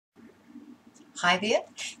Hi there.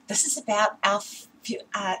 This is about our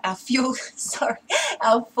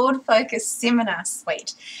our Ford Focus Seminar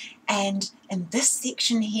Suite. And in this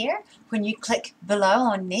section here, when you click below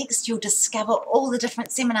on Next, you'll discover all the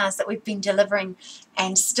different seminars that we've been delivering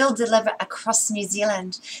and still deliver across New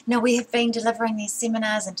Zealand. Now, we have been delivering these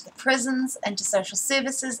seminars into the prisons, into social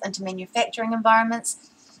services, into manufacturing environments,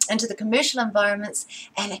 into the commercial environments,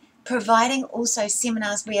 and providing also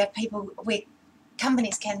seminars where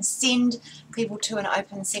companies can send people to an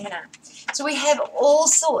open seminar. So we have all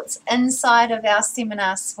sorts inside of our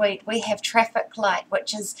seminar suite. We have traffic light,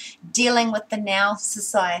 which is dealing with the now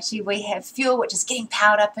society. We have fuel, which is getting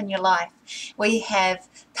powered up in your life. We have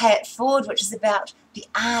Pay It Forward, which is about the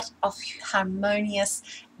art of harmonious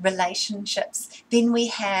relationships. Then we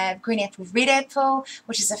have Green Apple, Red Apple,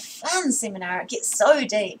 which is a fun seminar. It gets so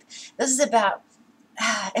deep. This is about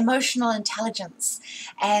emotional intelligence.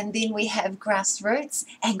 And then we have Grassroots,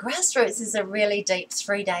 and Grassroots is a really deep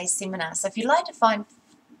 3-day seminar. So if you'd like to find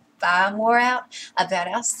far more out about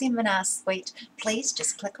our seminar suite, please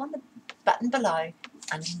just click on the button below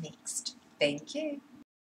under Next. Thank you.